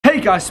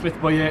guys, Smithy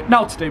boy here.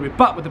 Now today we're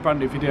back with a brand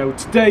new video.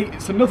 Today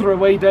it's another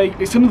away day.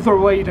 It's another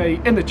away day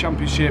in the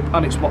Championship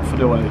and it's Watford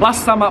away.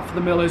 Last time out for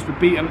the Millers we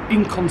beat an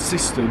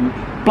inconsistent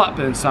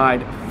Blackburn side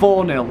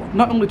 4-0.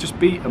 Not only just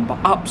beat them but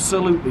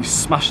absolutely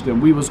smashed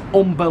them. We was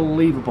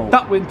unbelievable.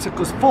 That win took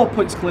us 4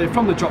 points clear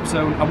from the drop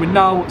zone and we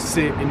now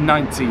sit in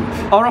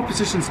 19th. Our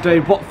opposition today,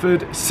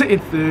 Watford, sit in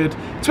 3rd.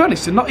 To be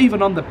honest, they're not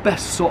even on the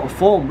best sort of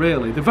form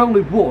really. They've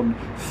only won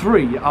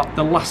 3 out of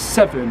the last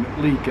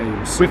 7 league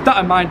games. With that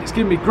in mind, it's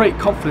given me great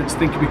confidence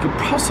thinking we could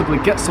possibly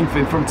get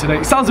something from today.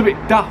 It sounds a bit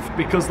daft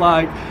because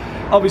like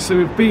obviously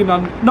we've been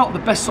on not the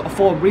best sort of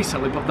form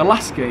recently, but the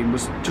last game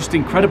was just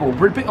incredible.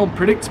 We're a bit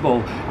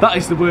unpredictable. That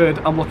is the word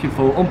I'm looking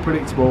for,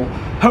 unpredictable.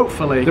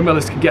 Hopefully the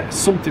Millers can get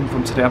something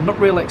from today. I'm not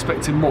really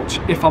expecting much,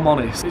 if I'm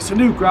honest. It's a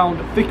new ground,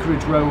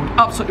 Vicarage Road,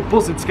 absolutely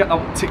buzzing to get that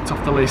one ticked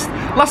off the list.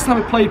 Last time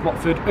we played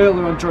Watford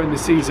earlier on during the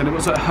season, it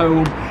was at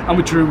home and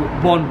we drew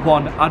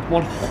 1-1. I'd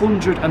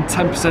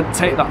 110%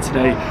 take that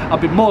today. I'd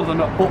be more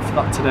than up for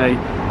that today.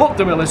 Up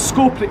the Millers,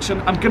 score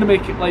prediction, I'm going to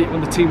make it late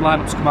when the team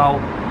lineups come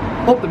out.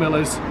 Up the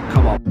Millers,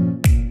 come on.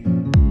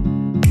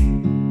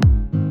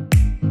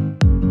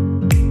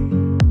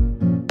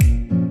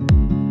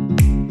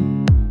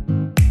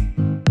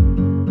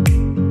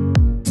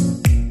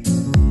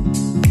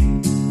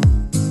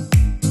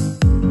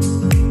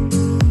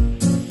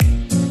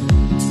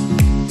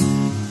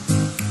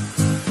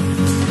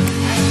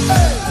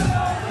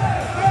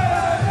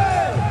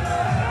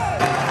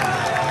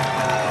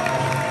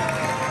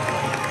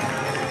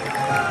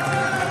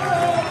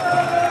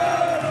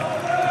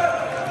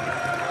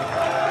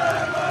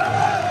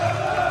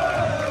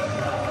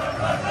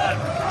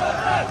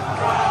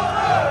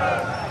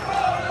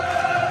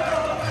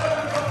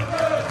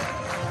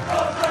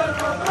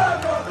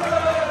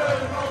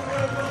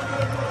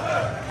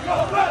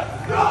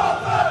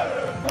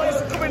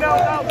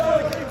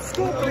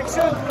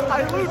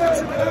 I alluded to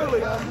it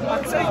earlier,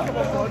 I'd take him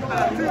on one, and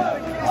I do think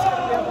it is going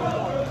to be a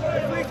 1-1.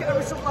 If we get a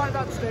result like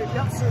that today, it'd be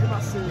absolutely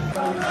massive.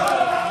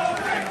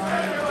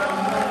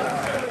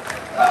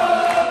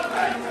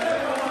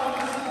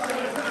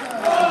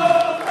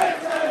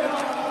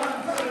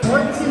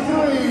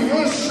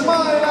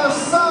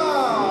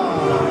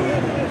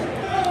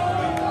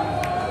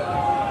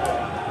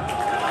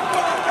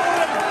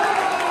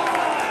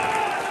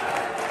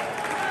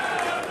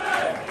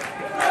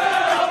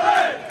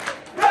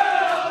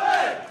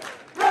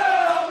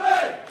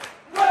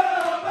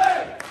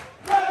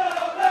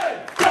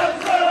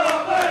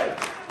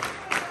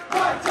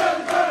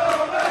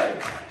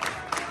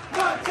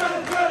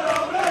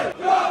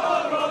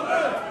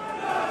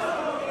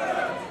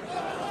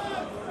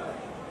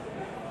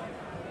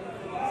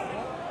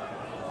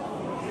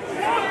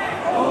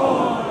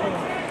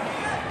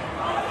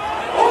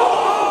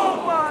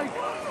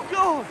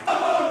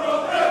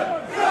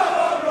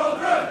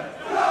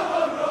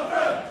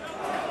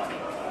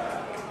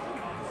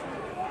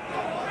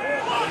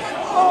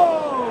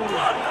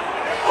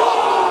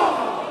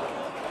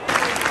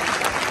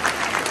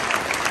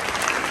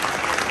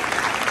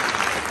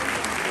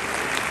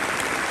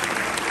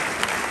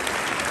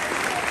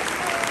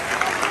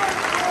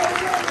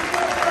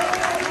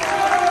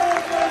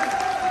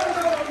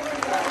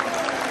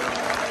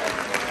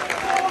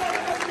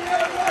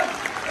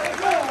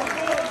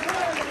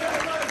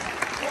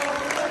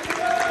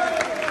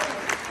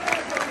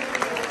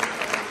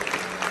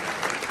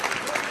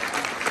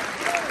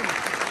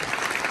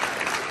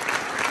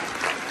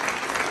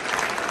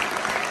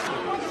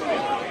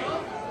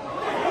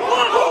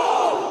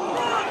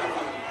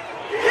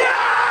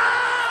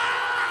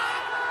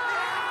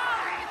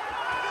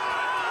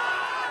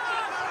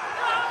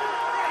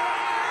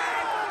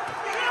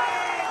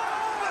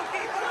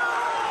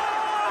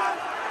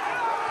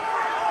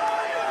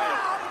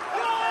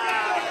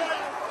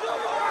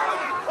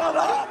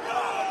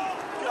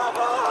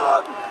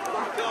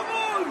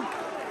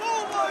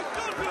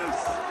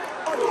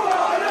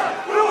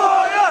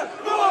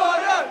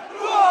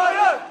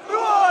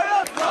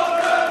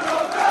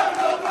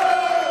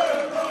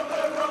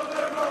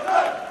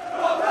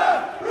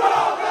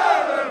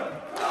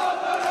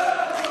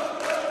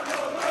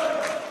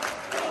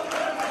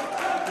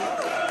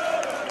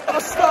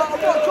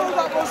 What goal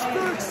that was,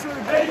 Ferguson?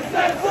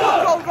 What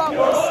goal that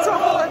was?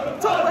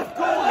 Top left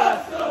corner.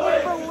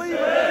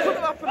 Unbelievable.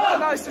 Couldn't happen at a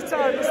nicer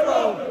time as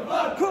well.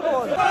 Come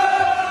on.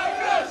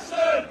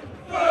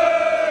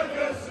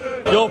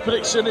 Ferguson. Your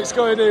prediction, it's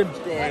going in.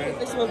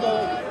 It's going in.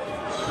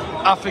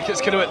 I think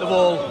it's going to hit the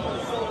wall.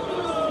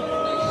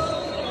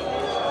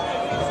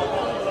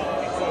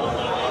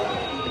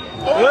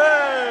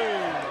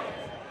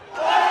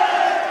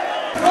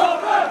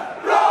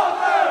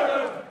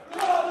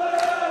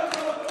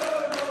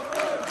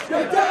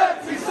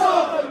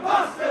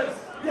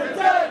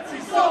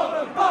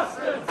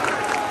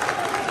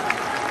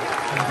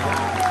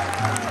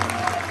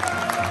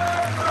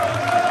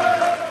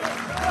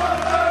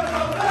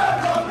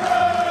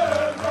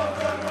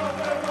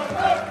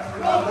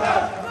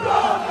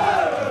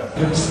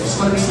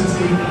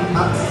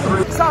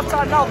 It's half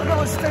time now, the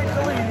Millers take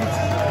the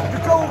lead.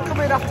 goal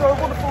coming after a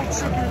wonderful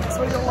tribute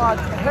to a young lad,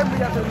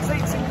 Henry Evans,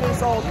 18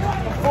 years old,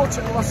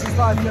 unfortunately lost his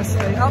life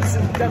yesterday,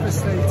 absolutely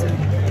devastating.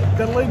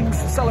 The limbs,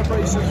 the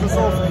celebrations was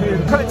all for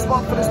him. Credit to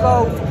Watford as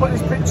well for putting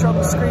his picture on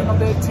the screen on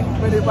the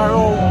 18th minute where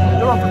all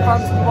the Rotherham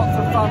fans and the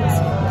Watford fans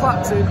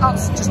clapped him.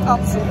 Just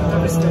absolutely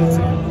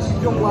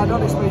devastating. Young lad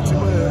on his way to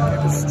work,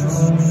 it was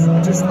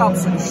just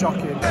absolutely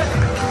shocking.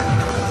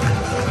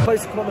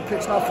 Players come on the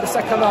pitch now for the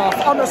second half.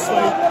 Honestly,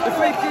 if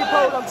we keep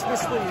hold on to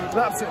this lead, it's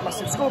absolutely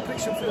massive. Score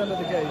prediction for the end of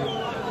the game.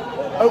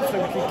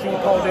 Hopefully we can keep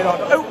holding on.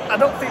 Oh, I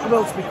don't think we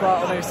will, to be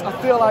quite honest. I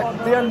feel like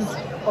the end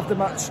of the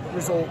match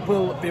result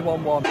will be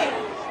 1-1.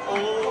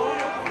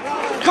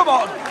 Come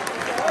on!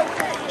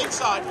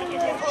 Inside, put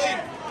in.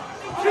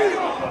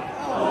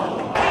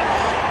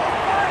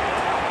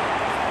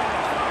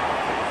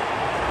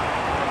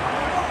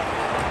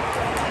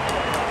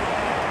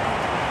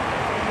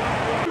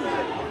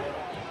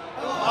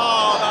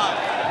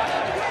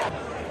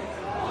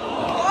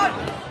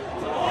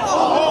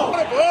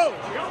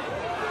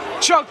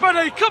 Chuck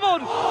Benny, come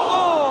on!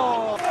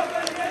 Oh!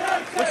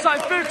 Looks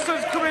like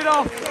Ferguson's coming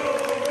off.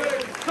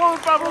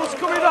 Colin Barrel's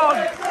coming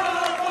on.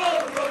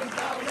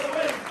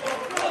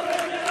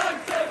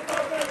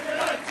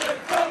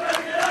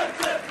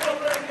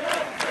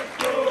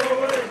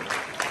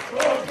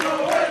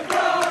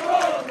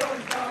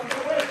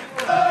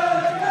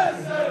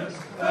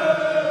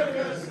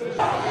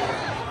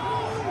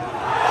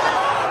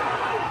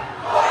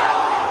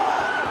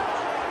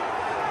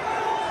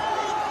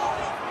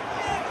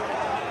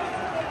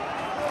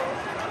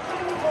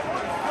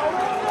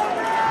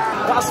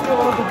 That's been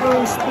one of the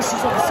worst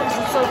missions of the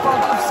season so far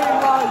that I've seen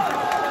live.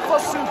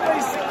 Plus,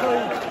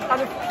 basically, and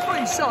a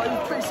free shot, he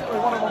was basically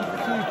one-on-one with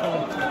the keeper.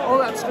 All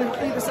that to do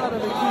either side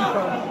of the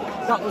keeper,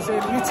 that was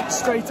him. He hit it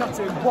straight at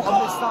him. What a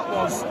miss that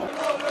was.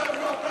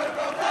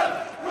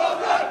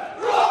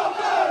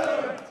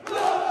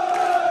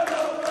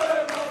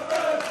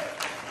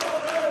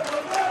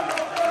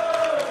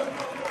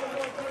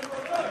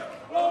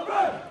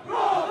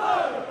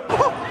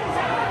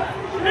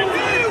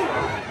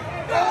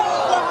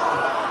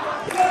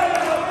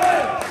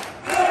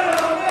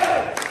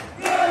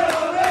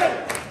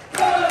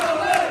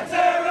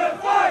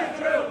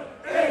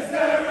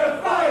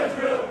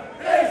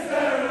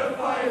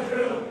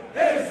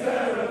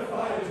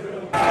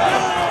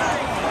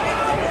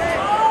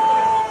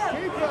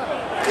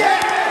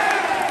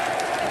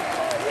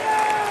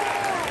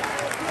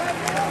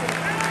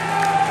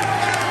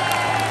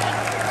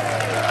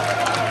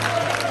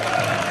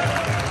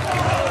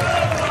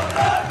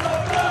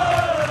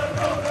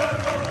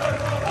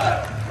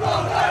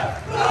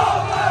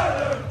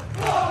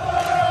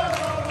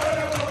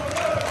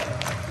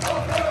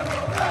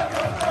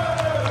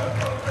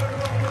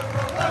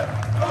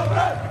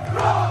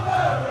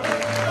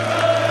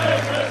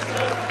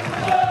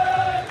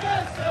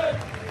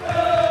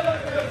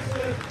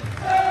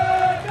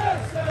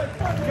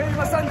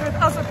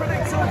 As I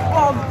predicted,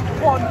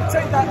 1-1,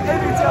 take that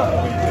any day of the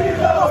week.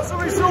 What's the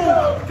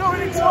result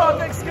going into our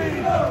next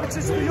game, which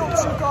is the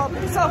Yorkshire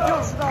Derby, South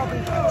Yorkshire Derby,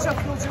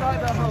 Sheffield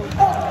United at home.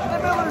 The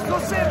Millers will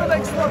see in the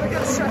next one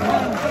against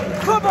Sheffield.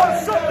 Come on,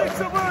 something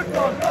to work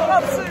on.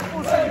 Absolute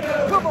bullshit.